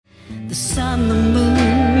The sun, the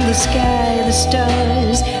moon, the sky, the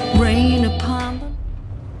stars rain upon them.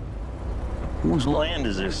 Whose land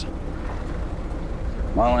is this?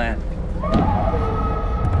 My land.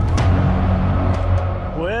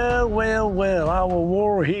 Well, well, well, our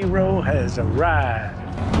war hero has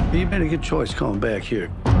arrived. You made a good choice coming back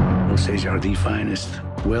here. Osage are the finest,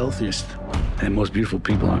 wealthiest, and most beautiful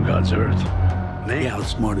people on God's earth. They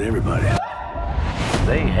outsmarted everybody.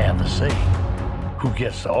 They have the say. Who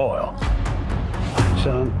gets the oil?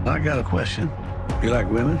 Son, I got a question. You like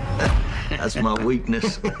women? That's my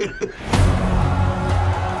weakness.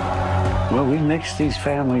 Well, we mix these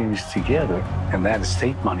families together, and that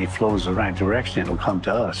estate money flows the right direction. It'll come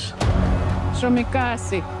to us.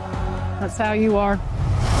 Shomikasi. That's how you are.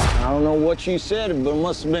 I don't know what you said, but it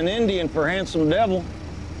must have been Indian for handsome devil.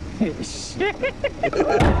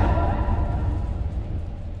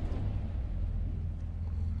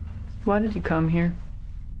 Why did you come here?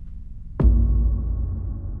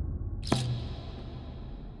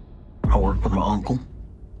 I work with my uncle.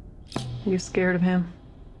 You scared of him?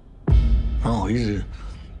 Oh, he's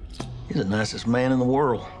the nicest man in the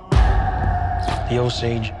world. The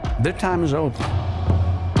Osage. Their time is over.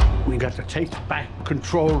 We got to take back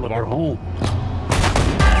control of our home.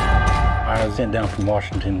 I was sent down from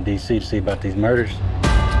Washington, D.C. to see about these murders.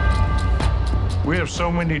 We have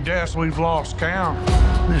so many deaths, we've lost count.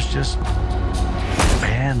 There's just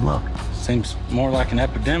bad luck. Seems more like an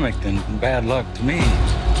epidemic than bad luck to me.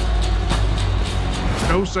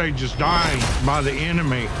 Osage is dying by the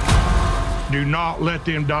enemy. Do not let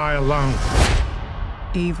them die alone.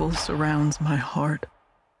 Evil surrounds my heart.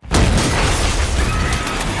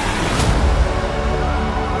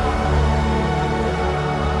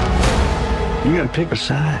 You gotta pick a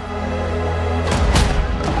side.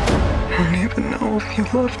 I don't even know if you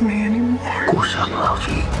love me anymore. Of course I love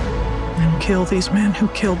you. And kill these men who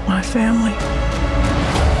killed my family.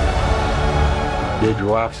 Did your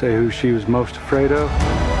wife say who she was most afraid of?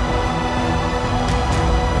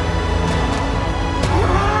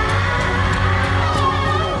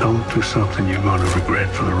 Don't do something you're gonna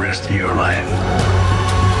regret for the rest of your life.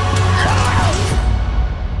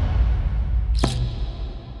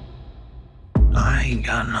 I ain't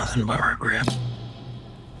got nothing but regret.